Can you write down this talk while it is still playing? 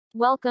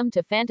Welcome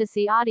to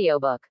Fantasy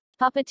Audiobook.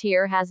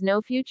 Puppeteer has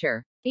no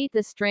future. Eat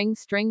the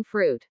string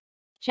fruit.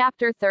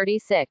 Chapter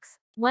 36.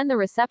 When the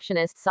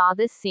receptionist saw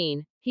this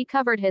scene, he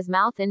covered his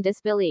mouth in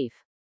disbelief.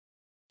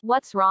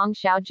 What's wrong,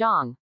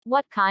 Xiaozhong?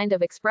 What kind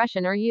of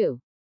expression are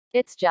you?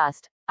 It's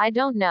just, I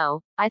don't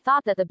know, I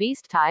thought that the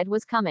beast tide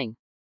was coming.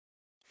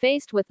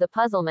 Faced with the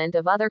puzzlement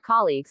of other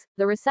colleagues,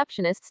 the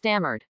receptionist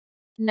stammered.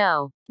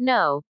 No,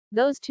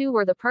 those two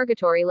were the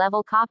purgatory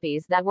level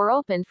copies that were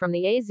opened from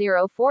the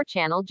A04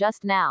 channel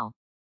just now.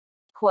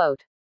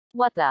 Quote.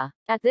 What the?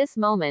 At this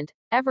moment,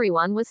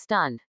 everyone was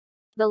stunned.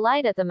 The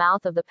light at the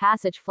mouth of the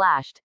passage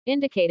flashed,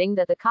 indicating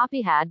that the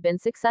copy had been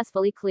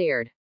successfully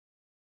cleared.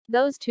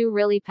 Those two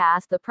really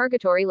passed the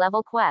purgatory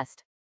level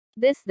quest.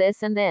 This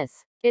and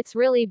this. It's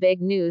really big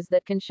news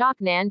that can shock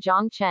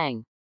Nanzhong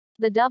Cheng.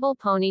 The double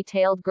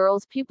pony-tailed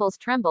girl's pupils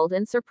trembled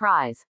in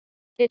surprise.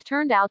 It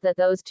turned out that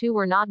those two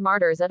were not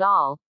martyrs at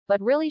all,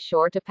 but really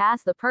sure to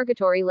pass the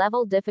purgatory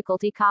level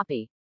difficulty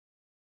copy.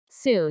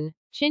 Soon,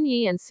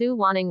 Qinyi and Su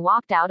Wanning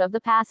walked out of the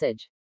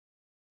passage.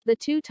 The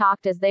two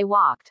talked as they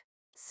walked.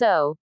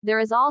 So, there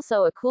is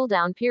also a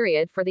cooldown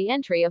period for the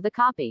entry of the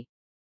copy?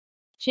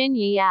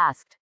 Qinyi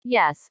asked.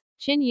 Yes,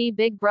 Qinyi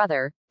big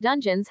brother,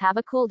 dungeons have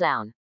a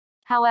cooldown.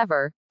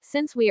 However,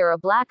 since we are a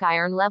black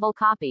iron level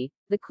copy,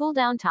 the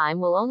cooldown time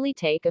will only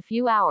take a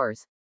few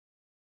hours.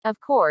 Of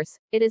course,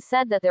 it is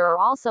said that there are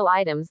also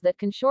items that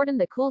can shorten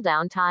the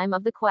cooldown time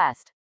of the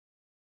quest.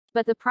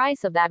 But the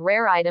price of that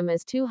rare item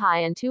is too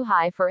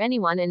high for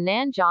anyone in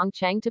Nanzhong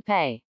Cheng to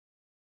pay.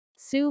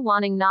 Su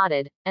Wanning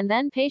nodded, and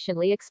then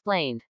patiently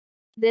explained.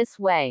 This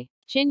way.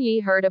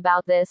 Qinyi heard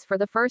about this for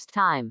the first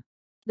time.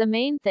 The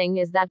main thing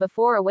is that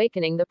before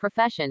awakening the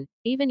profession,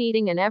 even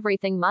eating and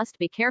everything must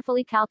be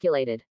carefully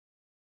calculated.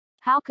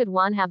 How could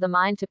one have the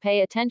mind to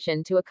pay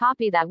attention to a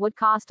copy that would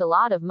cost a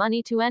lot of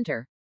money to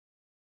enter?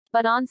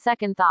 But on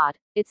second thought,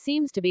 it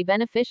seems to be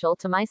beneficial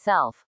to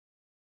myself.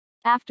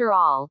 After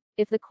all,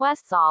 if the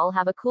quests all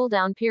have a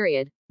cooldown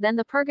period, then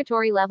the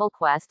purgatory level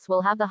quests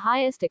will have the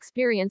highest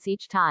experience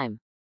each time.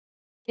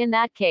 In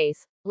that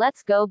case,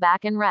 let's go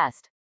back and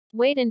rest.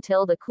 Wait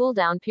until the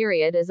cooldown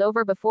period is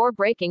over before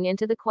breaking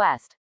into the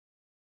quest.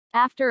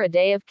 After a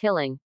day of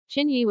killing,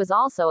 Qinyi was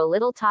also a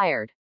little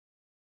tired.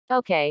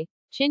 Okay,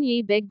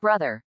 Qinyi big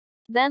brother.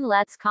 Then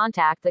let's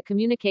contact the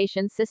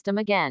communication system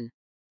again.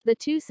 The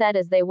two said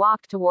as they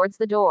walked towards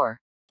the door.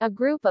 A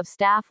group of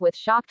staff with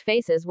shocked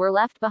faces were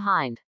left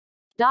behind.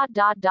 In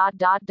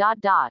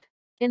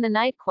the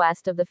night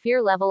quest of the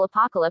fear-level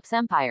Apocalypse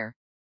Empire,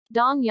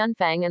 Dong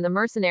Yunfeng and the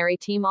mercenary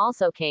team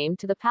also came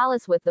to the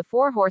palace with the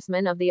four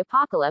horsemen of the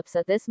apocalypse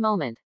at this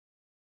moment.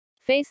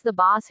 Face the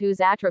boss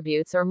whose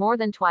attributes are more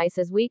than twice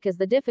as weak as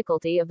the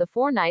difficulty of the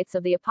four knights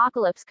of the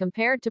apocalypse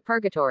compared to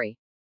purgatory.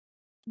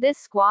 This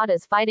squad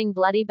is fighting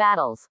bloody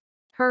battles.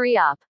 Hurry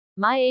up.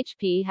 My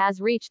HP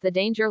has reached the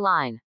danger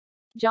line.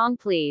 Zhong,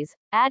 please,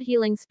 add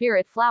healing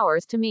spirit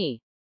flowers to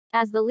me.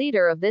 As the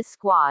leader of this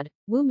squad,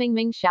 Wu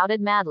Mingming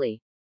shouted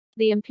madly.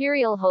 The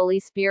Imperial Holy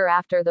Spear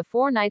after the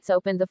four knights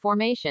opened the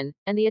formation,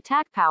 and the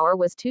attack power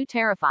was too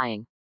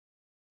terrifying.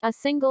 A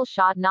single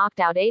shot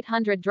knocked out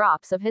 800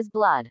 drops of his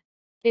blood.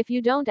 If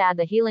you don't add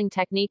the healing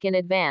technique in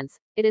advance,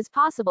 it is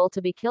possible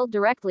to be killed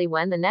directly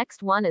when the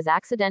next one is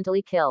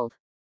accidentally killed.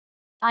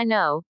 I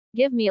know,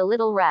 give me a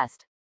little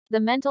rest. The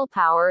mental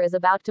power is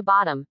about to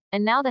bottom,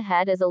 and now the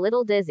head is a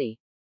little dizzy.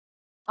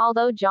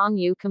 Although Zhang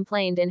Yu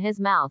complained in his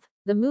mouth,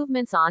 the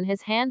movements on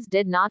his hands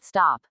did not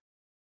stop.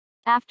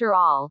 After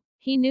all,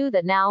 he knew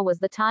that now was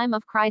the time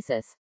of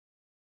crisis.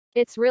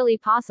 It's really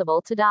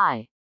possible to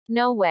die.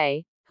 No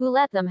way. Who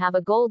let them have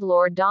a gold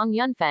lord Dong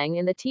Yunfeng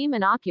in the team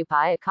and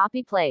occupy a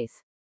copy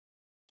place?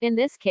 In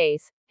this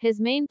case, his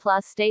main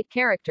plus state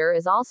character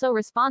is also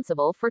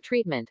responsible for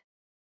treatment.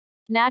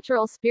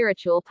 Natural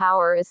spiritual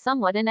power is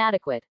somewhat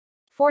inadequate.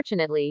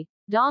 Fortunately,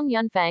 Dong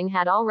Yunfeng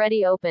had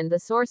already opened the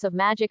source of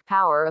magic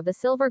power of the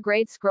silver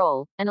grade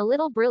scroll, and a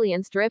little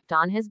brilliance dripped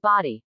on his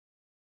body.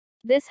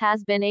 This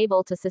has been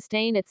able to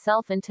sustain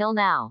itself until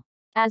now.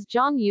 As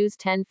Zhang Yu's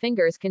 10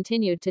 fingers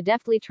continued to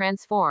deftly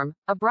transform,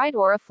 a bright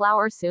aura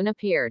flower soon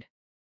appeared.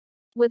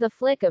 With a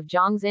flick of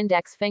Zhang's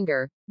index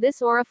finger,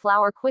 this aura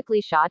flower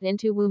quickly shot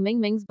into Wu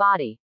Mingming's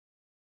body.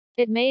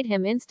 It made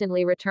him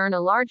instantly return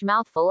a large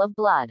mouthful of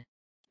blood.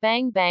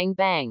 Bang bang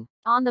bang.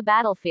 On the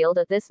battlefield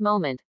at this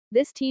moment,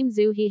 this team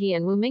Zhu Hehe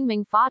and Wu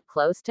Mingming fought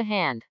close to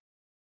hand.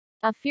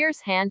 A fierce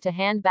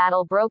hand-to-hand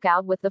battle broke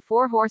out with the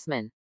four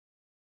horsemen.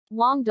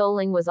 Wang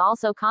Doling was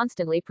also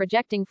constantly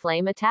projecting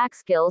flame attack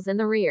skills in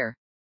the rear.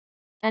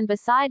 And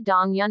beside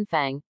Dong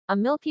Yunfeng, a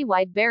milky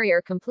white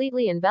barrier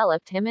completely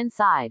enveloped him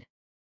inside.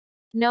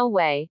 No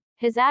way,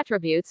 his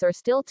attributes are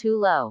still too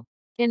low.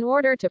 In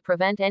order to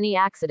prevent any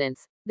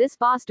accidents, this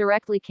boss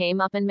directly came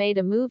up and made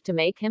a move to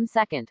make him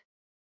second.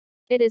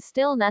 It is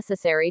still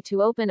necessary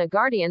to open a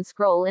guardian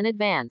scroll in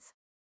advance.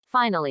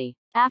 Finally,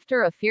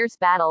 after a fierce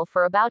battle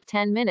for about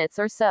 10 minutes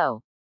or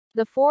so,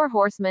 the four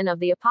horsemen of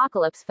the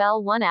apocalypse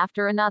fell one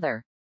after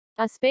another.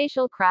 A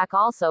spatial crack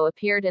also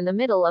appeared in the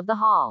middle of the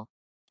hall.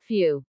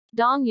 Phew.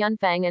 Dong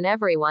Yunfeng and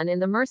everyone in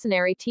the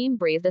mercenary team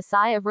breathed a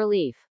sigh of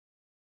relief.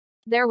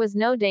 There was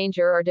no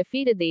danger or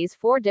defeated these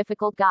 4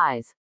 difficult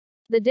guys.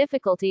 The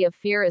difficulty of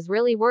fear is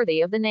really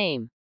worthy of the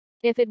name.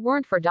 If it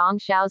weren't for Dong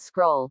Xiao's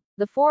scroll,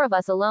 the 4 of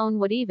us alone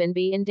would even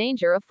be in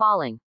danger of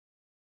falling.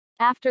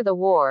 After the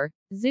war,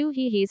 Zhu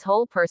Hehe's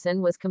whole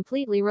person was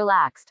completely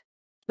relaxed.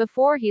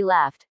 Before he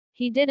left,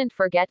 he didn't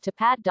forget to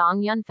pat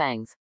Dong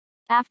Yunfeng's.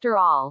 After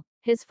all,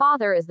 his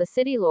father is the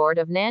city lord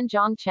of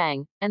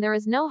Nanzhongcheng, and there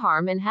is no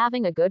harm in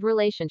having a good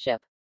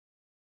relationship.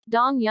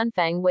 Dong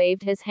Yunfeng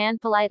waved his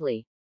hand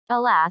politely.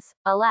 Alas,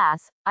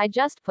 alas, I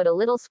just put a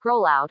little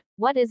scroll out,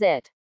 what is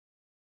it?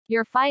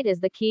 Your fight is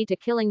the key to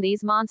killing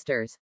these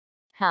monsters.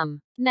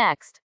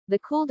 Next, the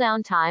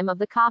cooldown time of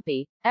the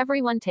copy,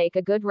 everyone take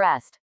a good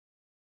rest.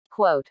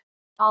 Quote.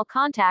 I'll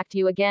contact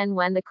you again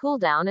when the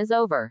cooldown is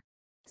over.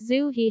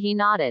 Zhu Hehe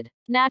nodded.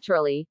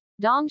 Naturally,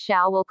 Dong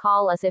Xiao will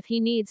call us if he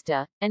needs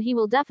to, and he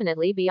will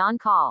definitely be on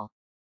call.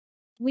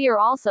 We are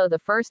also the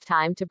first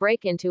time to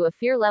break into a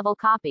fear level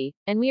copy,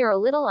 and we are a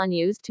little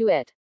unused to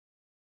it.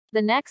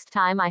 The next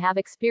time I have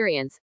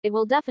experience, it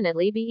will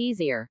definitely be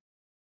easier.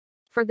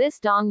 For this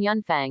Dong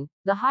Yunfeng,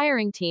 the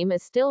hiring team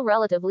is still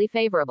relatively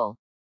favorable.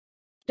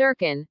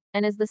 Durkin,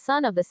 and as the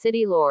son of the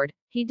city lord,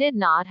 he did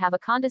not have a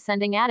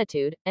condescending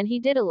attitude, and he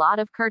did a lot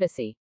of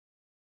courtesy.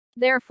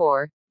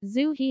 Therefore,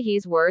 Zhu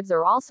Hehe's words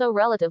are also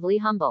relatively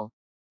humble.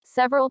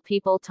 Several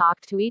people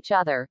talked to each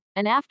other,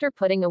 and after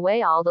putting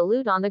away all the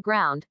loot on the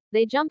ground,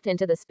 they jumped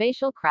into the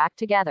spatial crack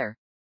together.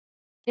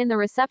 In the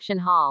reception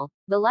hall,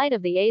 the light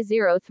of the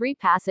A03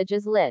 passage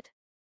is lit.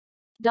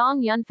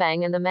 Dong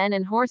Yunfeng and the men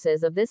and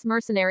horses of this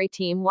mercenary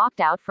team walked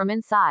out from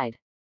inside.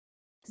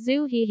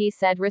 Zhu Hehe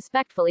said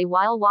respectfully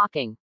while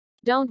walking.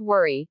 Don't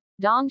worry,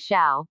 Dong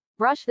Xiao,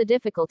 brush the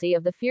difficulty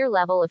of the fear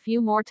level a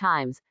few more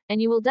times, and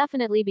you will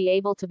definitely be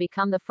able to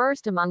become the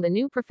first among the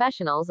new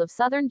professionals of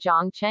Southern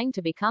Zhongcheng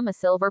to become a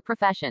silver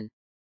profession.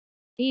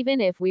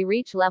 Even if we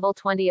reach level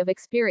 20 of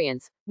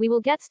experience, we will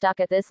get stuck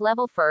at this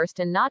level first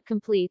and not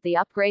complete the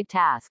upgrade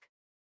task.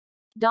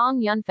 Dong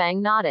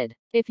Yunfeng nodded.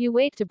 If you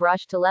wait to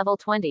brush to level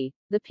 20,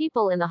 the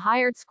people in the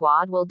hired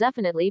squad will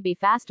definitely be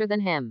faster than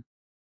him.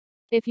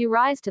 If you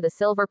rise to the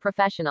silver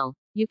professional,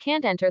 you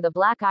can't enter the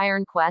black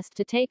iron quest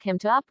to take him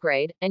to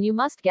upgrade, and you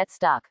must get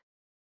stuck.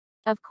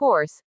 Of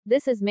course,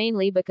 this is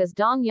mainly because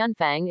Dong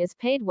Yunfeng is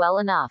paid well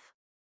enough.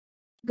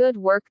 Good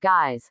work,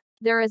 guys.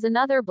 There is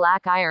another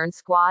black iron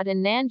squad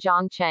in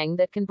Nanzhongcheng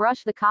that can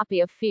brush the copy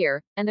of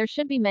fear, and there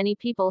should be many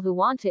people who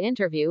want to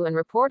interview and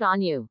report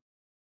on you.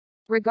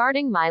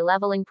 Regarding my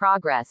leveling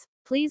progress,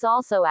 please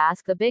also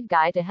ask the big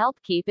guy to help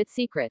keep it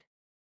secret.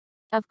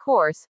 Of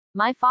course,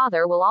 my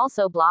father will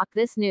also block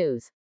this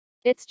news.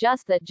 It's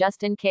just that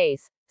just in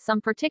case,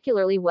 some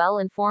particularly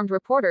well-informed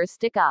reporters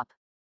stick up.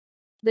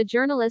 The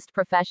journalist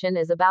profession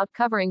is about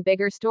covering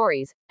bigger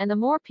stories, and the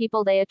more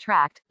people they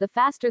attract, the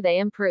faster they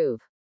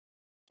improve.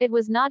 It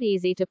was not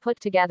easy to put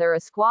together a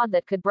squad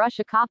that could brush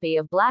a copy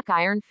of Black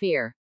Iron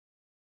Fear.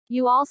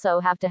 You also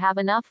have to have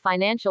enough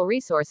financial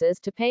resources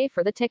to pay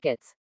for the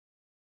tickets.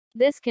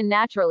 This can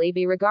naturally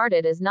be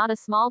regarded as not a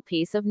small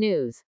piece of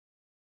news.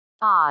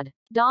 Odd.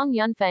 Dong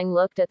Yunfeng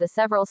looked at the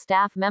several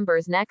staff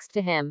members next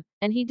to him,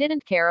 and he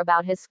didn't care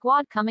about his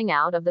squad coming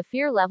out of the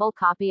fear level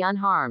copy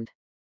unharmed.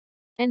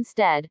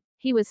 Instead,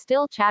 he was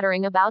still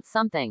chattering about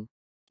something.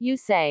 You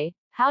say,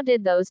 how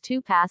did those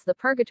 2 pass the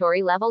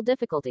purgatory level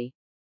difficulty?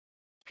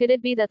 Could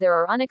it be that there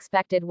are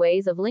unexpected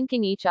ways of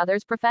linking each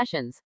other's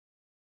professions?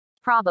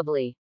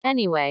 Probably.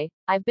 Anyway,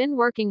 I've been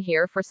working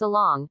here for so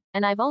long,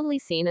 and I've only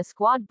seen a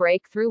squad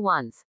break through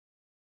once.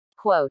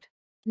 Quote.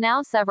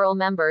 Now several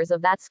members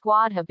of that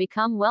squad have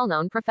become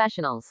well-known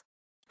professionals.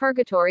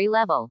 Purgatory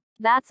level.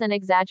 That's an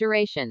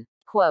exaggeration.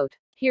 Quote.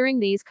 Hearing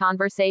these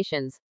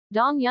conversations,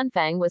 Dong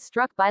Yunfeng was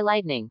struck by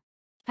lightning.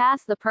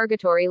 Pass the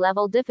purgatory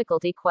level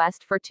difficulty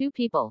quest for 2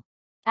 people.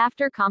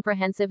 After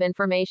comprehensive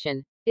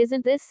information,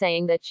 isn't this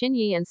saying that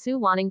Qinyi and Su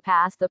Wanning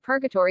passed the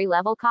purgatory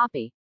level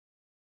copy?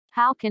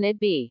 How can it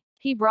be?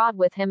 He brought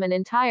with him an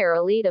entire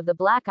elite of the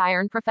Black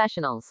Iron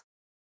professionals.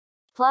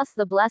 Plus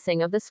the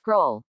blessing of the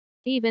scroll.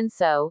 Even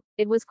so,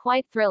 it was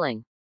quite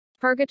thrilling.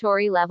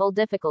 Purgatory level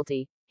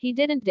difficulty. He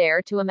didn't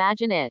dare to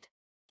imagine it.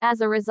 As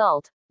a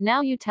result,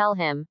 now you tell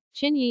him,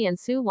 Qinyi and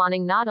Su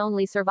Wanning not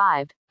only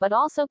survived, but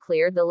also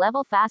cleared the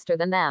level faster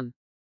than them.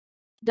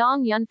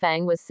 Dong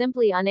Yunfeng was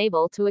simply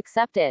unable to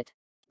accept it.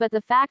 But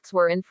the facts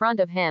were in front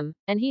of him,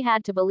 and he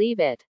had to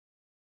believe it.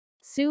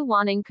 Su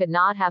Wanning could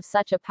not have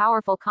such a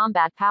powerful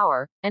combat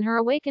power, and her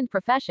awakened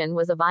profession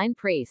was a vine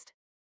priest.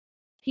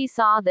 He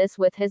saw this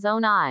with his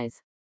own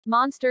eyes.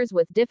 Monsters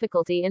with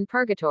difficulty in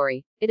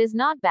purgatory, it is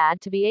not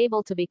bad to be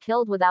able to be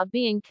killed without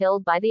being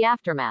killed by the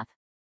aftermath.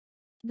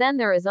 Then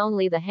there is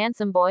only the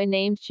handsome boy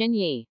named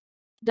Qinyi.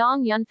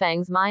 Dong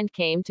Yunfeng's mind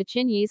came to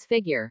Qinyi's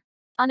figure.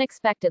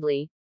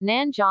 Unexpectedly,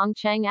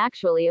 Nanzhongcheng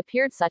actually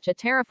appeared such a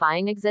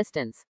terrifying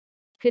existence.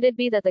 Could it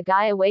be that the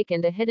guy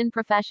awakened a hidden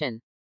profession?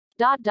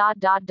 2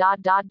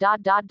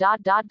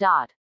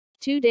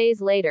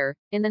 days later,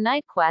 in the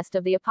night quest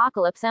of the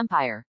Apocalypse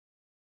Empire,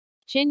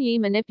 Qinyi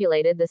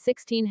manipulated the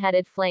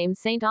 16-headed flame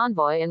saint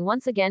envoy and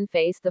once again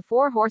faced the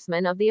 4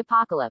 horsemen of the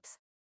apocalypse.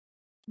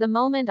 The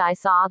moment I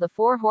saw the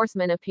four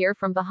horsemen appear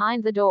from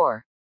behind the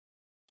door,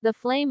 the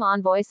flame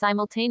envoy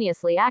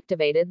simultaneously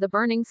activated the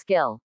burning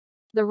skill.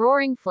 The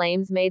roaring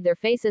flames made their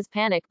faces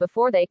panic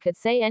before they could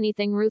say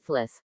anything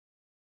ruthless.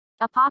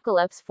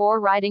 Apocalypse 4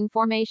 riding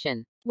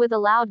formation. With a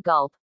loud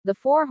gulp, the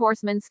four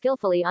horsemen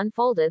skillfully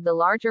unfolded the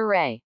larger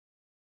ray.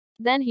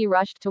 Then he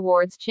rushed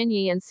towards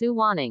Qinyi and Su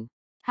Wanning.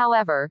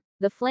 However,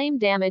 the flame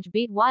damage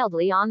beat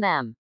wildly on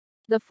them.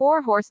 The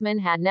four horsemen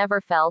had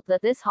never felt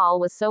that this hall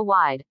was so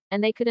wide,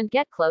 and they couldn't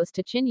get close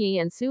to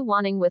Qinyi and Su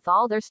Wanning with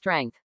all their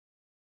strength.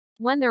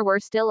 When they were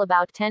still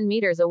about 10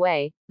 meters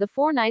away, the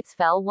four knights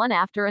fell one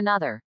after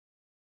another.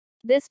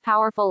 This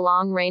powerful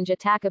long-range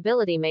attack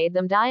ability made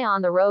them die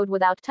on the road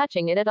without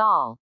touching it at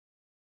all.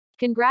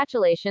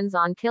 Congratulations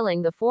on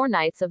killing the four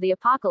knights of the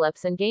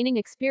apocalypse and gaining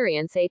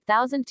experience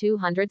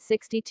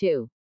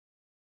 8262.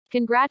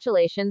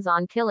 Congratulations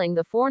on killing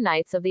the four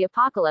knights of the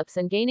apocalypse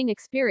and gaining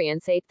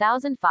experience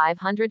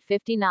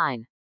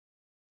 8559.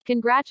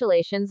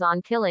 Congratulations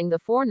on killing the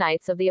four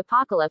knights of the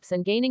apocalypse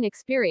and gaining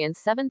experience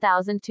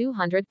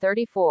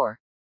 7234.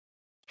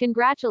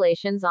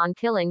 Congratulations on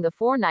killing the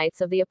four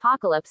knights of the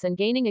apocalypse and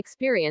gaining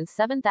experience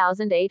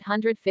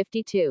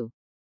 7852.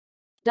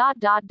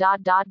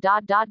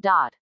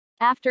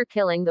 After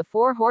killing the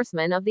four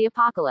horsemen of the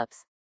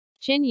apocalypse,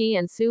 Qinyi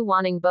and Su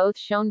Wanning both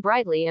shone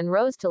brightly and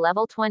rose to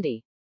level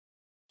 20.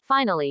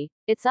 Finally,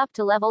 it's up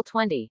to level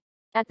 20.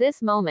 At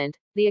this moment,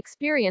 the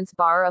experience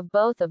bar of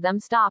both of them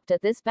stopped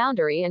at this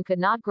boundary and could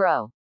not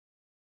grow.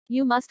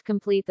 You must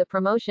complete the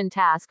promotion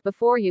task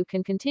before you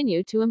can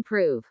continue to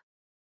improve.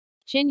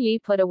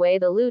 Qinyi put away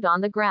the loot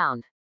on the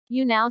ground.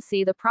 You now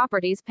see the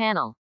properties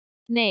panel.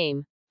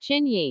 Name: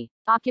 Qinyi.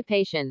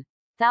 Occupation: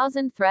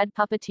 1000 thread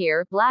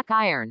puppeteer, black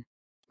iron.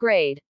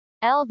 Grade: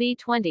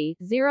 LV20,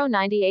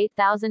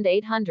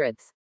 098,800.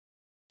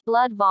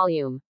 Blood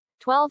volume: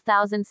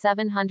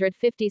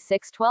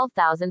 12,756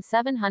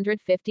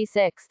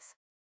 12,756.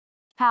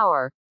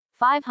 Power: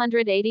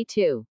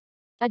 582.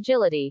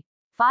 Agility: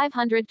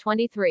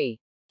 523.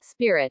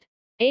 Spirit: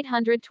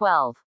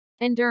 812.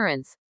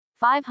 Endurance: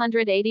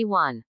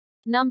 581.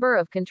 Number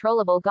of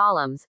controllable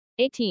golems: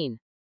 18.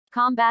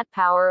 Combat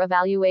power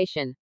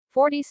evaluation: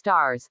 40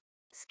 stars.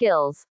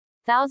 Skills: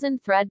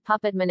 1000 thread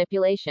puppet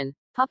manipulation,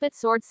 puppet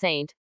sword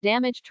saint,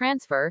 damage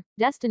transfer,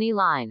 destiny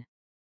line.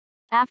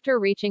 After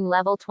reaching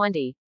level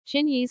 20,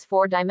 Qinyi's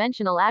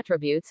four-dimensional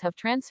attributes have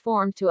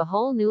transformed to a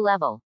whole new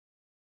level.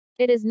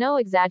 It is no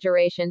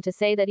exaggeration to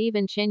say that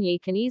even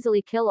Qinyi can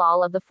easily kill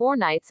all of the four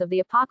knights of the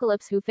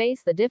apocalypse who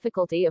face the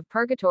difficulty of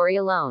purgatory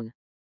alone.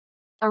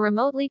 A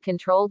remotely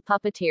controlled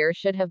puppeteer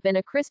should have been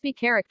a crispy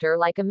character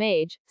like a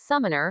mage,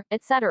 summoner,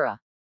 etc.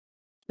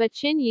 But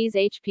Qinyi's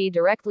HP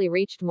directly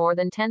reached more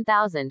than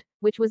 10,000,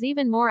 which was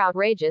even more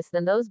outrageous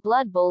than those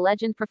Blood Bowl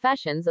legend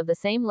professions of the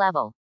same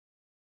level.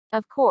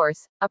 Of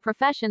course, a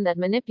profession that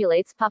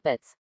manipulates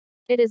puppets.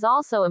 It is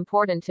also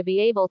important to be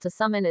able to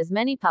summon as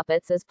many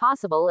puppets as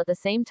possible at the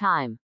same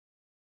time.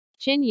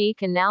 Qinyi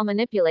can now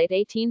manipulate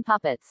 18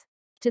 puppets.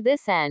 To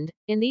this end,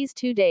 in these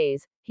 2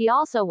 days, he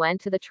also went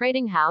to the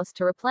trading house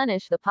to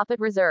replenish the puppet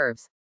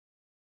reserves.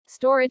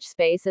 Storage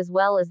space as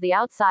well as the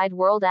outside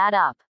world add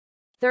up.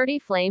 30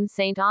 Flame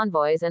Saint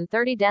Envoys and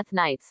 30 Death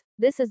Knights,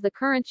 this is the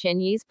current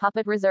Qinyi's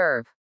puppet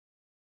reserve.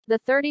 The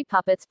 30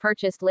 puppets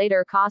purchased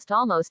later cost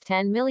almost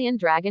 10 million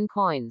dragon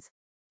coins.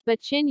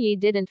 But Qinyi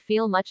didn't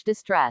feel much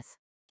distress.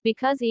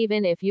 Because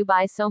even if you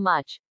buy so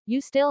much,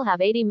 you still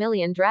have 80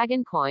 million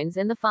dragon coins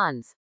in the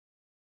funds.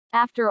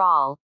 After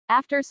all,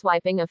 after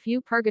swiping a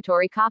few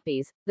purgatory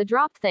copies, the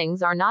dropped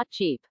things are not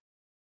cheap.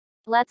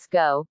 Let's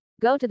go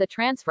to the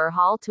transfer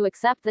hall to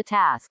accept the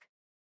task.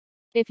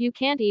 If you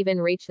can't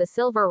even reach the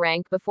silver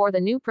rank before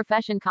the new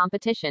profession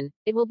competition,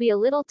 it will be a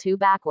little too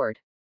backward.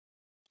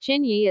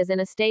 Qinyi is in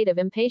a state of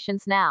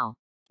impatience now.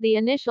 The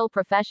initial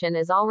profession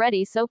is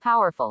already so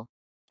powerful.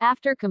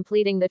 After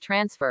completing the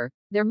transfer,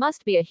 there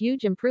must be a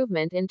huge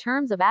improvement in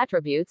terms of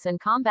attributes and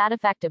combat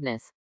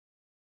effectiveness.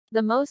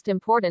 The most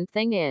important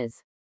thing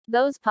is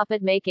those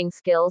puppet making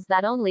skills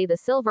that only the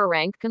silver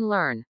rank can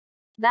learn.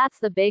 That's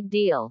the big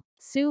deal.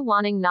 Su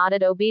Wanning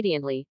nodded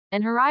obediently,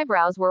 and her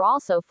eyebrows were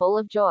also full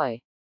of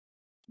joy.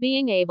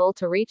 Being able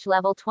to reach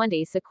level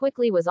 20 so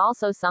quickly was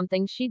also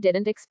something she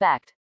didn't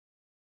expect.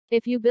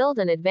 If you build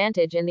an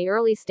advantage in the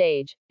early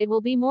stage, it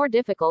will be more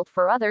difficult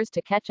for others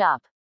to catch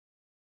up.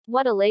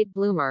 What a late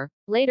bloomer,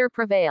 later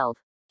prevailed.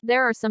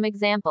 There are some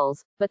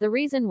examples, but the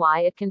reason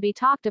why it can be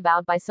talked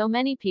about by so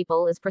many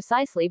people is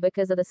precisely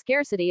because of the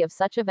scarcity of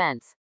such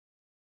events.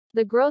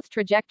 The growth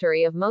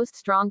trajectory of most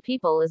strong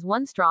people is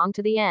one strong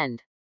to the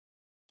end.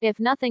 If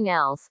nothing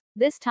else,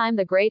 this time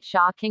the Great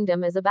Sha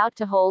Kingdom is about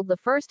to hold the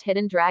first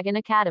Hidden Dragon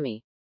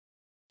Academy.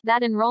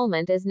 That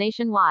enrollment is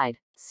nationwide.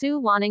 Su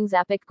Wanning's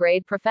epic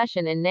grade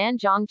profession in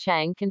Nanzhong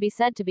Cheng can be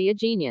said to be a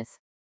genius.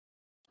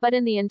 But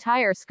in the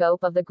entire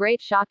scope of the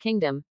Great Sha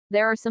Kingdom,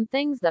 there are some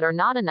things that are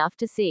not enough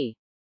to see.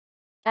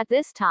 At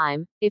this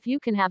time, if you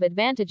can have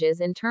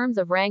advantages in terms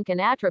of rank and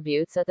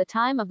attributes at the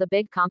time of the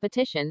big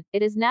competition,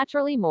 it is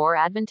naturally more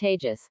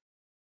advantageous.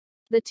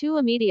 The two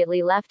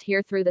immediately left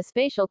here through the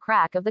spatial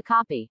crack of the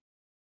copy.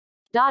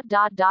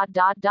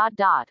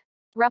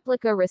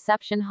 Replica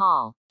reception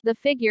hall. The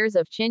figures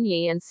of Qin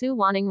Yi and Su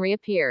Wanning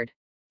reappeared.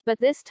 But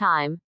this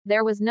time,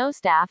 there was no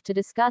staff to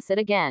discuss it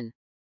again.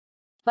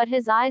 But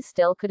his eyes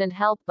still couldn't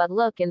help but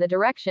look in the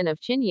direction of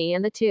Qin Yi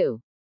and the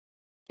two.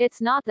 It's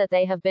not that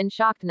they have been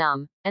shocked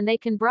numb, and they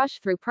can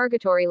brush through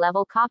purgatory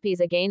level copies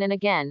again and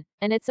again,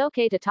 and it's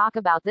okay to talk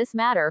about this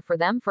matter for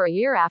them for a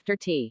year after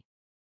tea.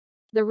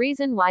 The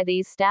reason why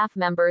these staff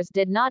members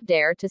did not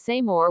dare to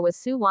say more was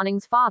Su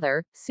Wanning's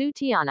father, Su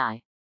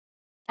Tianai.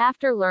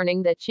 After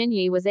learning that Qin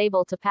Yi was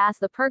able to pass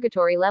the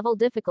purgatory level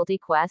difficulty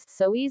quest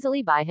so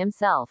easily by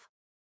himself,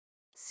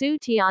 Su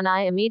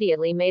Tianai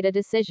immediately made a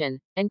decision,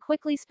 and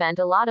quickly spent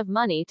a lot of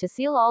money to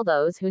seal all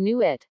those who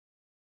knew it.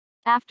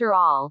 After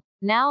all,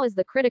 now is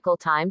the critical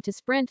time to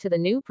sprint to the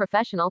new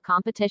professional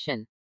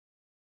competition.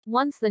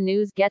 Once the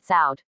news gets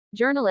out,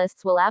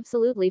 journalists will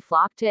absolutely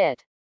flock to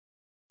it.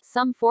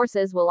 Some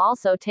forces will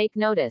also take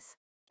notice.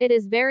 It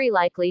is very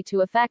likely to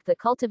affect the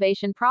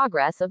cultivation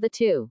progress of the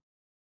two.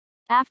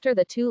 After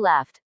the two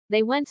left,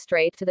 they went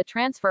straight to the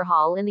transfer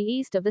hall in the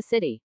east of the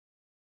city.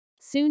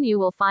 Soon you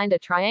will find a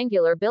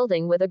triangular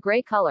building with a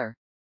gray color.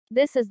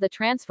 This is the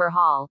transfer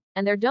hall,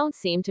 and there don't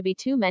seem to be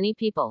too many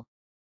people.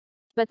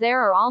 But there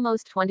are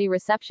almost 20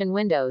 reception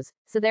windows,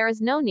 so there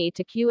is no need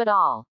to queue at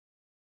all.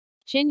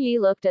 Qin Yi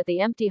looked at the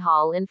empty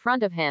hall in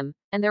front of him,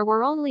 and there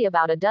were only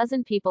about a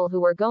dozen people who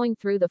were going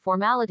through the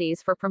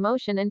formalities for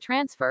promotion and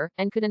transfer,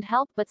 and couldn't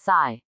help but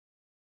sigh.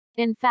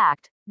 In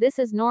fact, this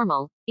is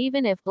normal,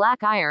 even if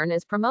Black Iron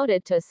is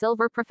promoted to a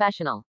silver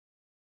professional.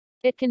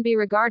 It can be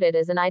regarded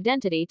as an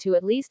identity to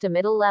at least a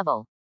middle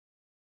level.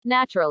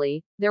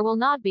 Naturally, there will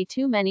not be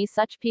too many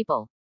such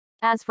people.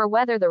 As for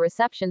whether the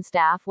reception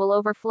staff will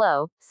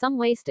overflow, some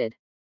wasted.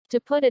 To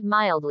put it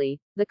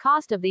mildly, the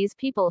cost of these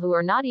people who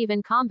are not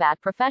even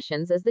combat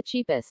professions is the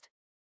cheapest.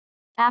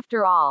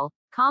 After all,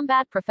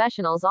 combat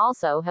professionals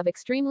also have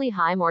extremely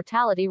high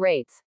mortality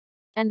rates.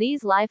 And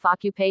these life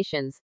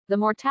occupations, the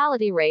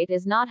mortality rate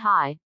is not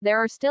high, there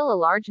are still a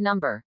large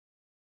number.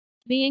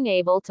 Being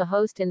able to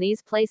host in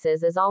these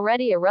places is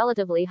already a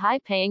relatively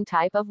high-paying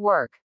type of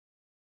work.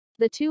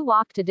 The two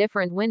walked to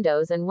different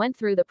windows and went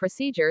through the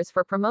procedures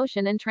for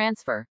promotion and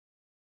transfer.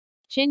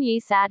 Qin Yi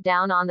sat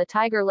down on the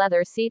tiger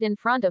leather seat in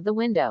front of the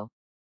window.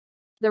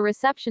 The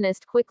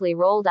receptionist quickly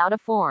rolled out a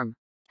form.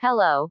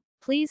 Hello,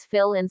 please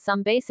fill in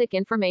some basic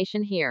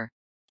information here.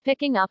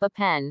 Picking up a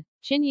pen,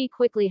 Qin Yi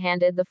quickly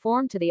handed the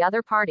form to the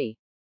other party.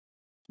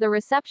 The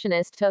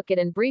receptionist took it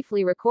and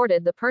briefly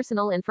recorded the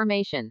personal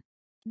information.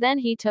 Then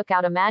he took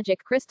out a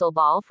magic crystal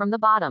ball from the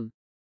bottom.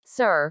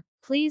 Sir,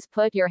 please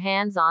put your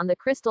hands on the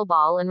crystal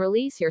ball and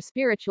release your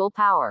spiritual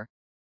power.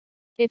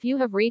 If you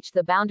have reached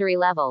the boundary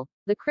level,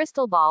 the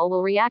crystal ball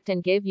will react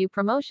and give you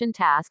promotion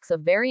tasks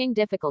of varying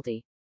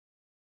difficulty.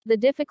 The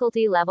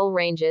difficulty level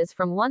ranges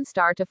from 1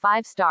 star to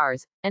 5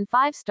 stars, and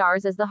 5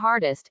 stars is the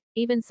hardest,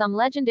 even some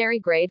legendary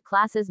grade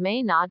classes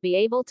may not be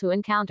able to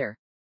encounter.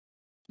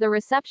 The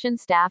reception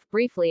staff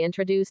briefly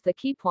introduced the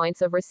key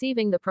points of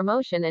receiving the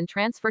promotion and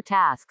transfer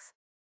tasks.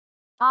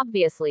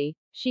 Obviously,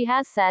 she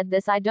has said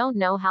this I don't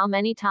know how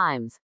many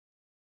times.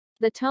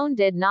 The tone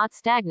did not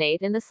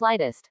stagnate in the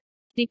slightest.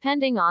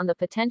 Depending on the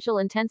potential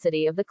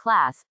intensity of the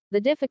class, the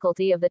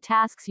difficulty of the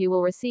tasks you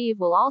will receive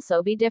will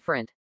also be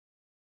different.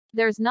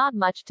 There's not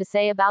much to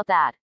say about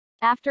that.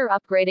 After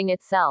upgrading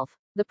itself,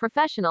 the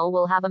professional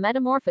will have a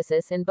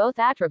metamorphosis in both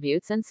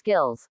attributes and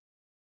skills.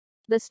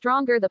 The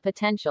stronger the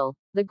potential,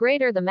 the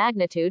greater the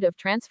magnitude of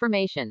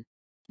transformation.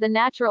 The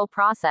natural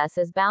process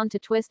is bound to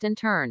twist and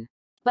turn.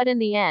 But in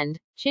the end,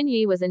 Qin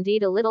Yi was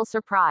indeed a little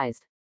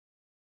surprised.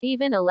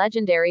 Even a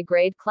legendary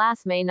grade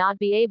class may not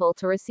be able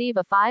to receive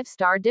a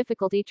 5-star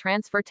difficulty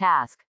transfer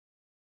task.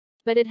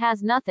 But it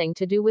has nothing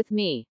to do with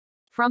me.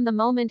 From the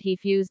moment he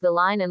fused the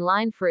line and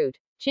line fruit,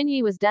 Qin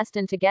Yi was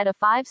destined to get a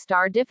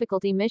 5-star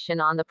difficulty mission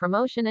on the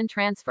promotion and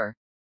transfer.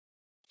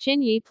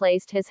 Qin Yi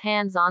placed his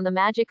hands on the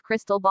magic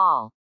crystal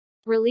ball.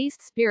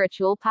 Released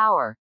spiritual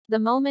power. The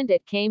moment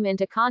it came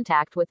into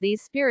contact with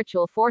these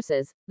spiritual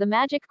forces, the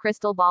magic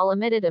crystal ball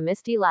emitted a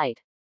misty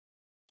light.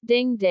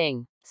 Ding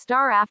ding.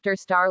 Star after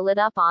star lit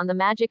up on the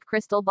magic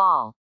crystal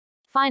ball.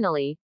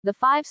 Finally, the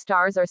 5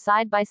 stars are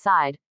side by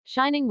side,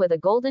 shining with a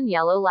golden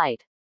yellow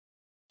light.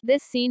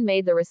 This scene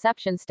made the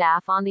reception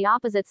staff on the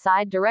opposite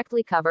side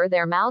directly cover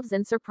their mouths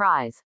in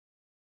surprise.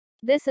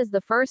 This is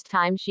the first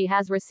time she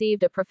has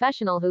received a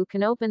professional who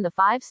can open the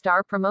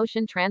 5-star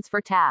promotion transfer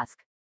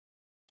task.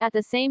 At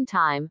the same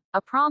time,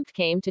 a prompt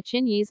came to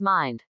Qin Yi's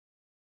mind.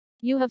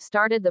 You have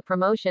started the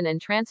promotion and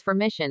transfer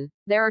mission.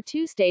 There are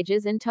 2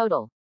 stages in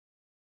total.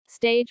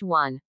 Stage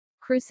 1.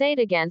 Crusade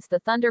against the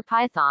Thunder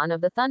Python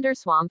of the Thunder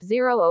Swamp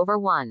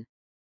 0/1.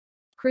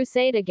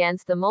 Crusade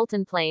against the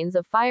Molten Plains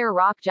of Fire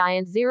Rock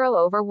Giant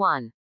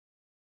 0/1.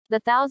 The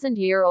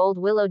 1,000-year-old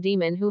Willow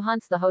Demon who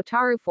hunts the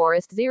Hotaru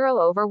Forest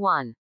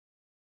 0/1.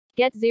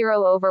 Get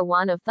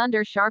 0/1 of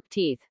Thunder Sharp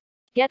Teeth.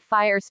 Get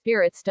Fire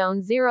Spirit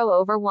Stone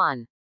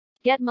 0/1.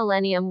 Get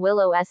Millennium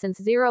Willow Essence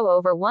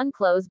 0/1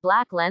 Close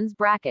Black Lens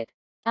Bracket.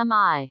 Am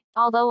I?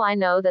 Although I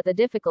know that the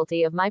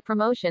difficulty of my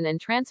promotion and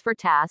transfer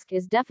task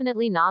is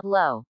definitely not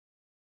low.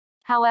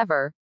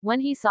 However, when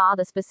he saw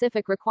the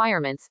specific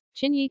requirements,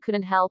 Chinyi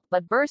couldn't help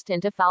but burst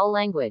into foul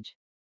language.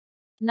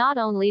 Not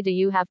only do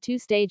you have 2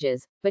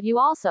 stages, but you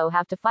also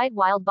have to fight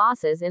wild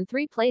bosses in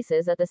 3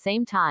 places at the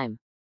same time.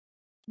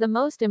 The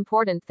most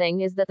important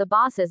thing is that the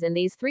bosses in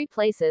these 3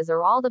 places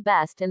are all the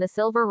best in the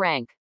silver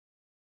rank.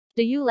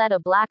 Do you let a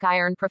black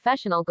iron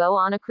professional go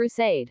on a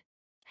crusade?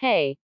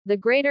 Hey, the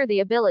greater the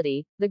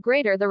ability, the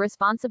greater the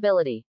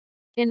responsibility.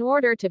 In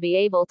order to be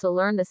able to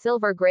learn the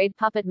silver grade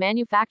puppet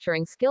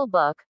manufacturing skill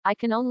book, I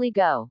can only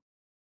go.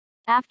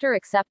 After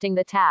accepting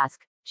the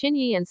task,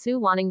 Chinyi and Su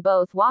Wanning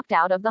both walked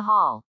out of the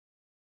hall.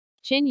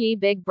 Chinyi,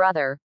 big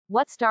brother,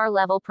 what star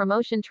level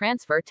promotion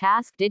transfer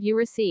task did you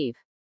receive?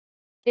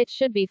 It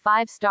should be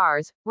 5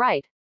 stars,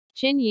 right?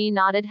 Chinyi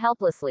nodded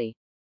helplessly.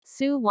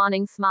 Su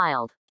Wanning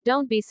smiled.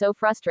 Don't be so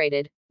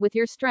frustrated, with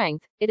your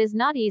strength, it is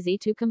not easy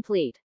to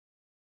complete.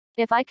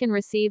 If I can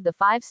receive the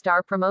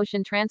 5-star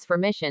promotion transfer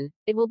mission,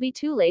 it will be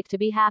too late to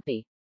be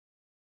happy.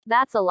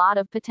 That's a lot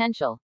of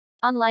potential.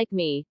 Unlike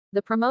me,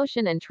 the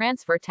promotion and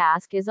transfer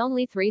task is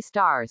only 3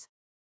 stars.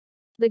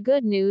 The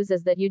good news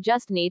is that you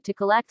just need to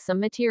collect some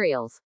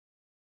materials.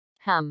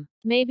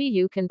 Maybe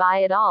you can buy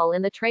it all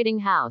in the trading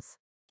house.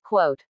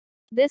 Quote.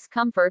 This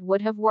comfort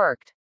would have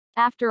worked.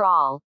 After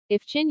all,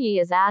 if Chinyi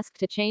is asked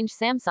to change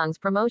Samsung's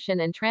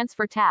promotion and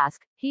transfer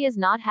task, he is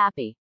not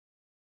happy.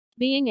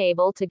 Being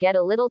able to get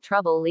a little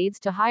trouble leads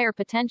to higher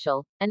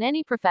potential, and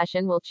any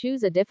profession will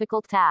choose a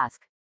difficult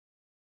task.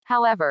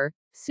 However,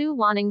 Su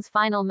Wanning's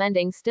final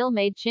mending still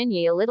made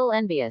Chinyi a little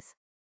envious.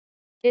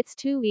 It's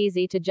too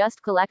easy to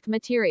just collect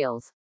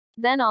materials.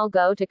 Then I'll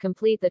go to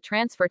complete the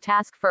transfer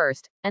task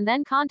first, and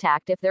then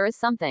contact if there is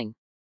something.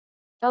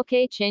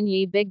 Okay,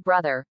 Chinyi, big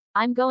brother,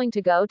 I'm going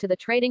to go to the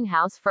trading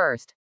house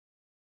first.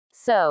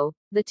 So,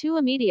 the two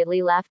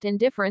immediately left in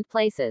different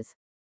places.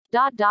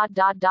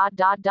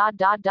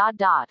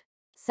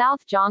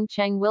 South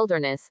Zhongcheng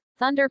Wilderness,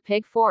 Thunder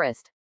Pig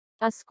Forest.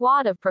 A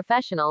squad of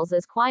professionals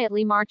is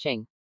quietly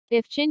marching.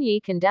 If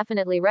Chinyi can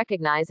definitely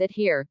recognize it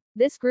here,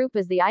 this group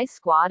is the ice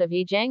squad of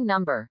Yijiang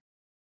number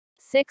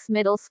 6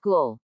 middle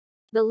school.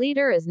 The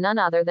leader is none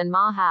other than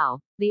Ma Hao,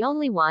 the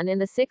only one in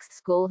the 6th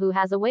school who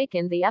has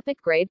awakened the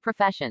epic grade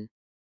profession.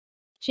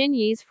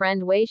 Chinyi's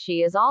friend Wei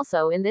Shi is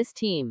also in this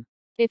team.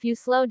 If you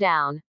slow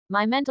down,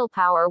 my mental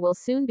power will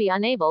soon be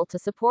unable to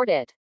support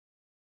it.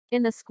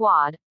 In the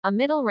squad, a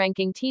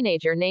middle-ranking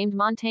teenager named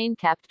Montaigne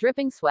kept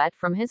dripping sweat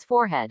from his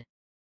forehead.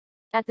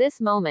 At this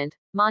moment,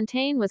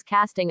 Montaigne was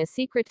casting a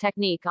secret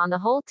technique on the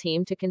whole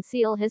team to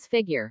conceal his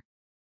figure.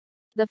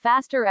 The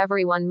faster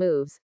everyone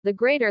moves, the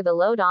greater the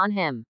load on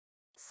him.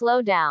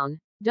 Slow down.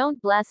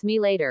 Don't bless me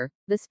later.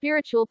 The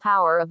spiritual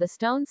power of the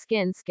stone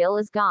skin skill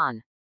is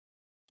gone.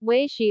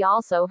 Wei Shi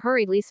also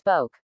hurriedly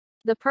spoke.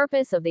 The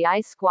purpose of the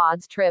ice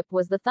squad's trip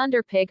was the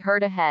Thunder Pig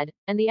herd ahead,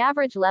 and the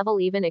average level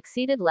even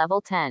exceeded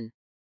level 10.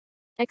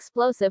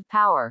 Explosive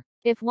power.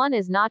 If one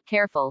is not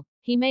careful,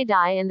 he may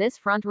die in this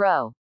front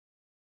row.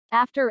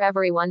 After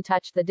everyone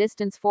touched the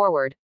distance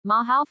forward,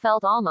 Ma Hao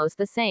felt almost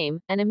the same,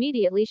 and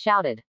immediately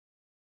shouted.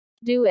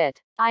 Do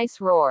it.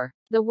 Ice roar.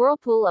 The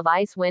whirlpool of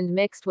ice wind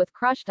mixed with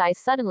crushed ice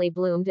suddenly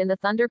bloomed in the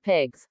Thunder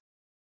Pigs.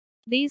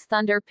 These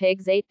Thunder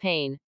Pigs ate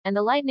pain, and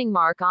the lightning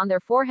mark on their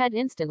forehead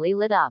instantly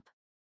lit up.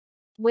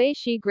 Wei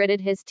Shi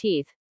gritted his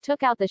teeth,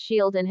 took out the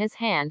shield in his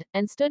hand,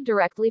 and stood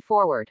directly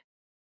forward.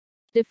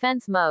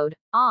 Defense mode,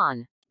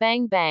 on.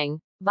 Bang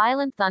bang,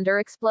 violent thunder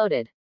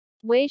exploded.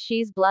 Wei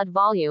Shi's blood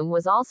volume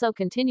was also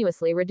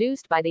continuously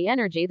reduced by the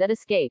energy that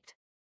escaped.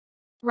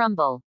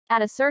 Rumble.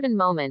 At a certain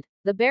moment,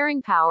 the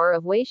bearing power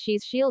of Wei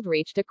Shi's shield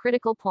reached a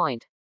critical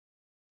point.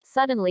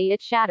 Suddenly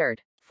it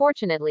shattered.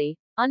 Fortunately,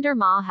 under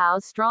Ma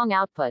Hao's strong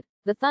output,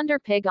 the Thunder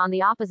Pig on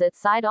the opposite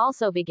side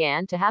also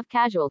began to have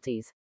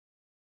casualties.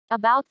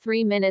 About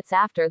 3 minutes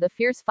after the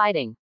fierce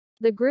fighting,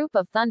 the group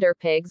of Thunder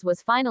Pigs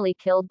was finally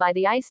killed by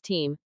the ice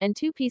team, and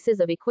 2 pieces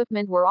of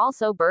equipment were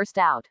also burst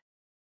out.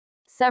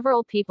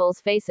 Several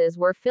people's faces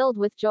were filled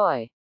with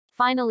joy.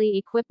 Finally,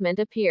 equipment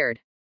appeared.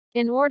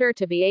 In order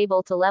to be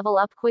able to level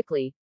up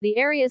quickly, the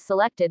areas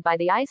selected by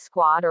the ice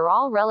squad are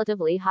all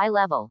relatively high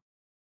level.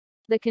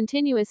 The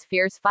continuous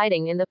fierce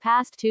fighting in the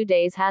past 2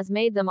 days has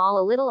made them all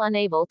a little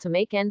unable to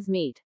make ends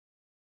meet.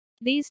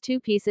 These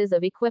 2 pieces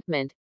of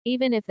equipment,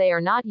 even if they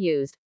are not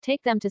used,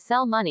 take them to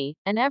sell money,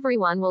 and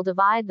everyone will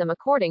divide them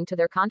according to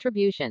their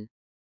contribution.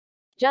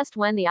 Just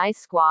when the ice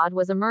squad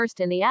was immersed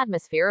in the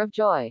atmosphere of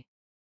joy.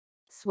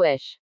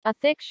 Swish. A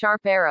thick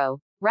sharp arrow,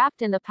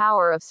 wrapped in the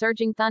power of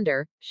surging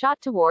thunder,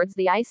 shot towards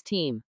the ice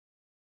team.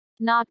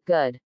 Not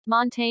good.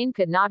 Montaigne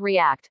could not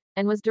react,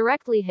 and was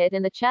directly hit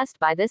in the chest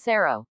by this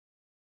arrow.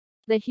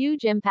 The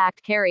huge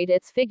impact carried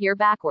its figure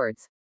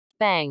backwards.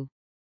 Bang.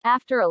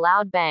 After a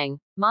loud bang,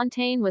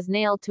 Montaigne was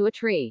nailed to a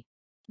tree.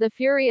 The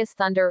furious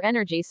thunder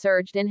energy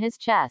surged in his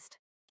chest.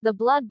 The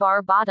blood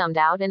bar bottomed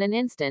out in an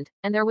instant,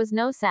 and there was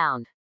no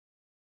sound.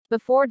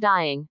 Before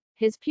dying,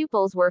 his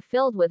pupils were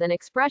filled with an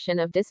expression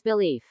of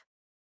disbelief.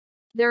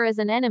 There is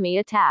an enemy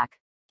attack.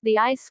 The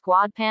ice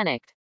squad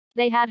panicked.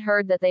 They had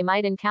heard that they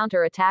might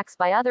encounter attacks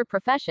by other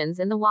professions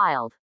in the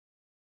wild.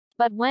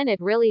 But when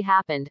it really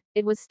happened,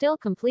 it was still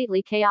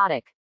completely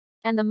chaotic.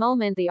 And the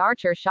moment the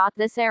archer shot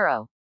this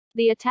arrow,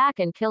 the attack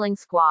and killing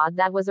squad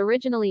that was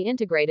originally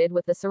integrated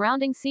with the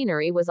surrounding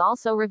scenery was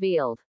also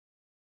revealed.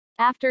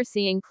 After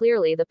seeing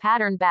clearly the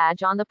pattern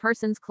badge on the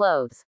person's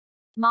clothes,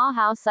 Ma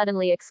Hao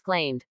suddenly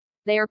exclaimed,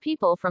 "They are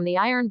people from the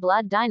Iron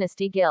Blood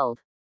Dynasty Guild."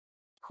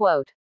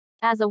 Quote.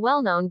 As a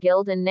well-known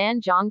guild in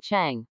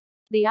Nanzhongcheng,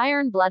 the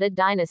Iron-Blooded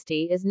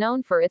Dynasty is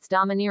known for its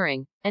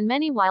domineering, and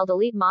many wild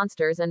elite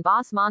monsters and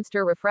boss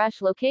monster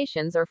refresh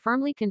locations are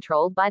firmly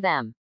controlled by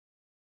them.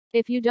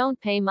 If you don't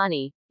pay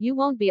money, you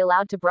won't be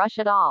allowed to brush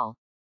at all.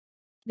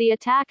 The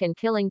attack and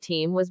killing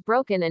team was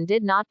broken and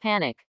did not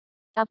panic.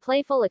 A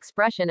playful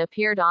expression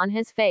appeared on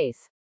his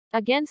face.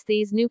 Against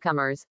these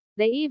newcomers,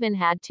 they even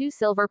had 2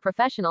 silver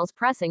professionals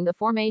pressing the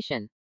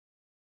formation.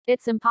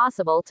 It's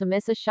impossible to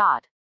miss a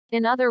shot.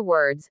 In other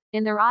words,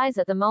 in their eyes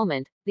at the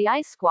moment, the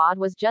Ice Squad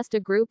was just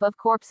a group of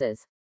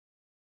corpses.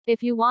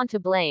 If you want to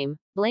blame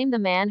the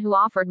man who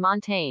offered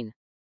Montaigne.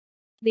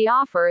 The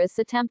offer is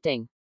so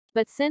tempting.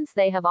 But since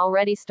they have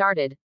already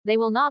started, they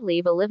will not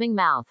leave a living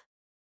mouth.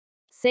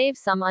 Save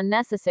some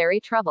unnecessary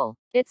trouble.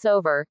 It's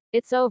over,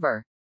 it's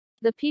over.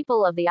 The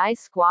people of the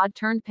Ice Squad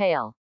turned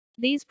pale.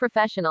 These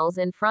professionals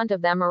in front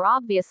of them are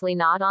obviously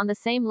not on the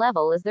same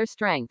level as their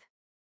strength.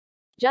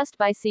 Just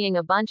by seeing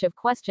a bunch of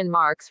question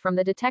marks from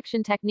the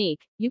detection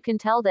technique, you can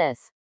tell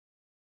this.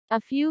 A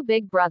few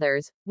big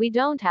brothers, we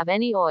don't have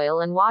any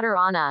oil and water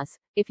on us.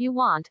 If you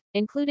want,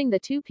 including the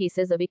 2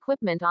 pieces of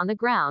equipment on the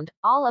ground,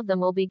 all of them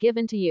will be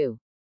given to you.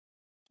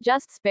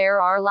 Just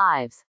spare our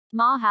lives.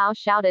 Ma Hao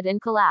shouted in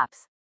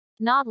collapse.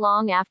 Not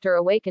long after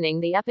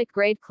awakening the epic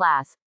grade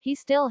class, he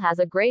still has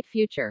a great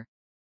future.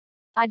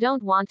 I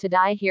don't want to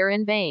die here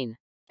in vain.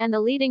 And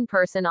the leading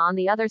person on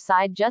the other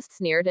side just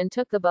sneered and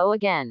took the bow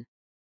again.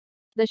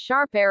 The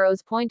sharp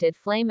arrow's pointed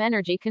flame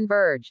energy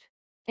converged.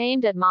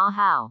 Aimed at Ma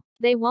Hao.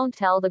 They won't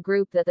tell the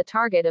group that the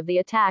target of the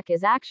attack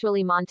is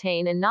actually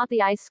Montaigne and not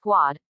the Ice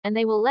Squad, and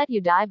they will let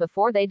you die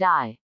before they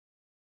die.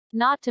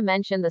 Not to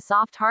mention the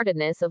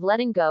soft-heartedness of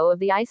letting go of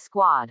the Ice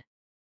Squad.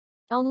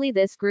 Only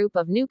this group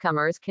of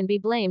newcomers can be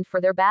blamed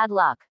for their bad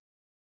luck.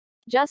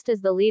 Just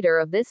as the leader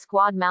of this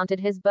squad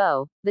mounted his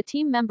bow, the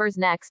team members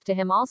next to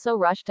him also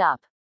rushed up.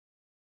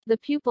 The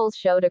pupils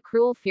showed a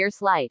cruel, fierce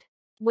light.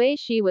 Wei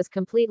Shi was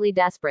completely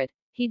desperate.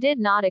 He did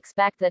not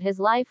expect that his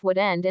life would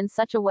end in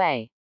such a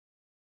way.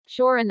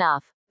 Sure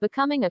enough,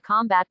 becoming a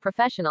combat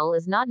professional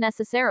is not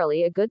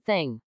necessarily a good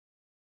thing.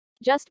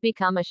 Just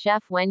become a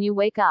chef when you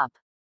wake up.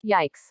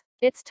 Yikes.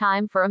 It's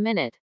time for a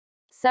minute.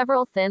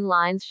 Several thin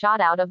lines shot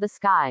out of the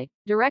sky,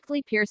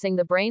 directly piercing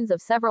the brains of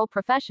several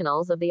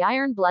professionals of the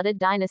Iron-Blooded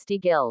Dynasty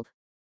Guild.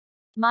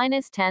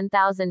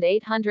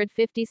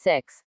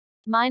 -10,856.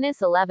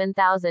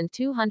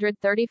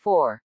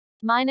 -11,234.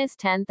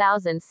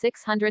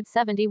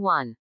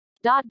 -10,671. ...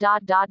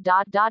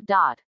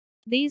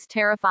 These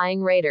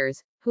terrifying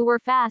raiders, who were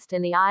fast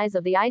in the eyes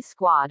of the Ice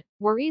Squad,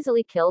 were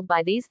easily killed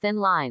by these thin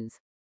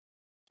lines.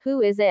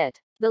 Who is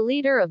it? The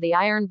leader of the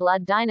Iron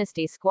Blood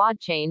Dynasty squad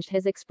changed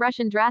his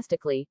expression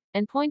drastically,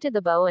 and pointed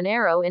the bow and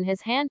arrow in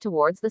his hand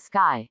towards the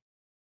sky.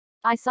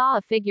 I saw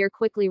a figure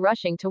quickly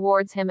rushing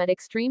towards him at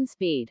extreme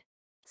speed.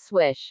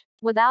 Swish.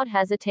 Without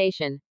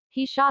hesitation,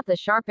 he shot the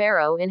sharp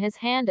arrow in his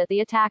hand at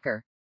the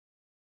attacker.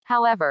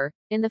 However,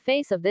 in the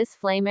face of this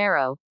flame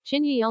arrow,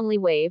 Qinyi only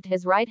waved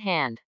his right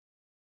hand.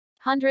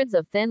 Hundreds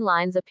of thin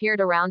lines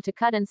appeared around to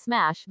cut and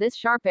smash this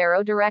sharp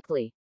arrow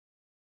directly.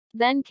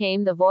 Then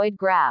came the void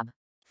grab.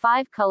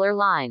 5-color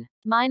line.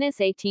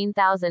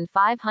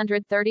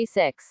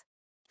 -18,536.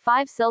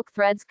 5 silk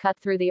threads cut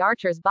through the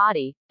archer's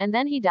body, and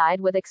then he died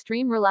with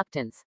extreme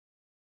reluctance.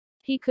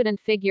 He couldn't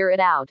figure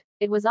it out.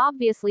 It was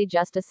obviously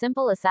just a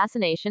simple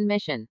assassination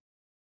mission.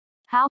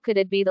 How could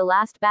it be the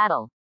last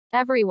battle?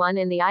 Everyone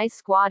in the Ice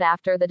Squad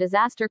after the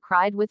disaster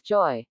cried with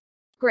joy.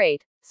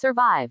 Great.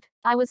 Survived.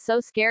 I was so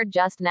scared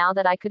just now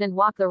that I couldn't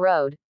walk the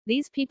road.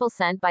 These people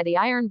sent by the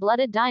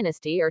Iron-Blooded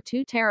Dynasty are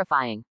too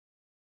terrifying.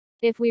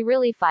 If we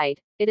really fight,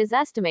 it is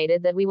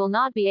estimated that we will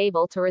not be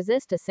able to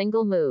resist a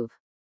single move.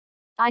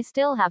 I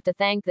still have to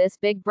thank this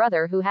big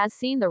brother who has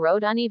seen the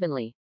road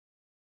unevenly.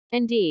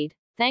 Indeed,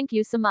 thank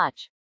you so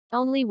much.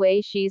 Only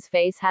Wei Shi's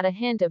face had a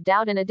hint of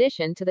doubt in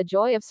addition to the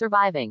joy of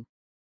surviving.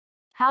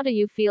 How do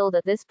you feel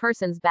that this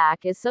person's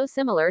back is so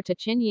similar to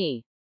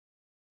Qinyi?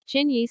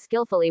 Qinyi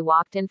skillfully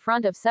walked in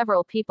front of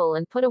several people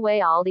and put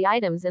away all the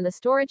items in the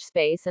storage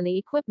space and the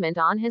equipment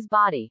on his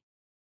body.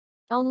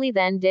 Only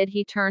then did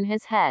he turn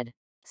his head.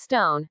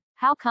 Stone,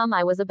 how come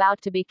I was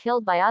about to be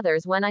killed by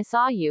others when I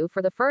saw you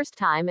for the first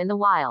time in the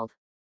wild?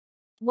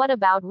 What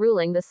about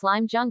ruling the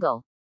slime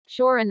jungle?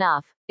 Sure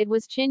enough, it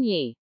was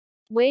Qinyi.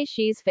 Wei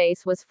Shi's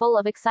face was full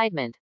of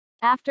excitement.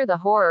 After the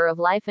horror of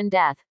life and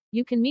death,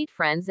 you can meet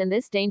friends in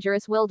this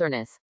dangerous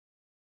wilderness.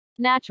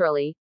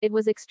 Naturally, it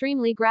was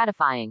extremely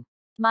gratifying.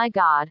 My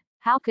God,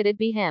 how could it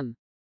be him?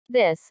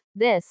 This.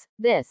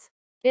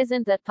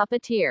 Isn't that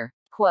Puppeteer?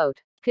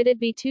 Quote. Could it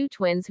be 2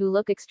 twins who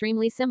look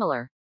extremely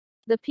similar?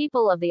 The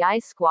people of the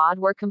ice squad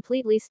were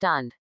completely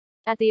stunned.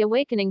 At the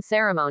awakening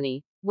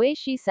ceremony, Wei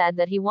Shi said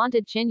that he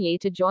wanted Qinyi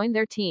to join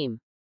their team.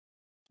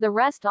 The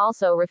rest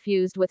also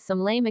refused with some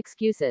lame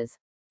excuses.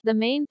 The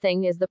main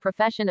thing is the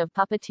profession of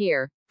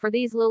puppeteer. For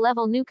these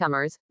low-level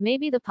newcomers,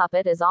 maybe the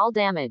puppet is all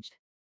damaged.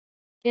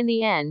 In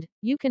the end,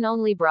 you can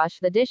only brush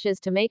the dishes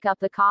to make up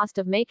the cost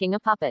of making a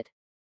puppet.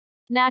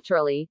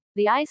 Naturally,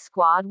 the ice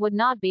squad would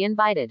not be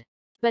invited.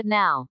 But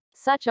now,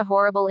 such a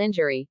horrible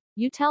injury,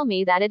 you tell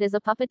me that it is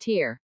a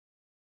puppeteer.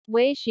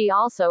 Wei Shi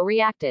also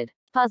reacted.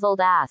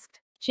 Puzzled asked,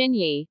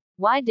 Qinyi,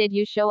 why did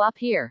you show up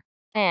here?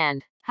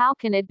 And, how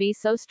can it be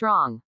so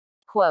strong?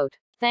 Quote,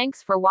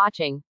 thanks for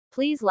watching,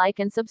 please like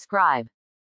and subscribe.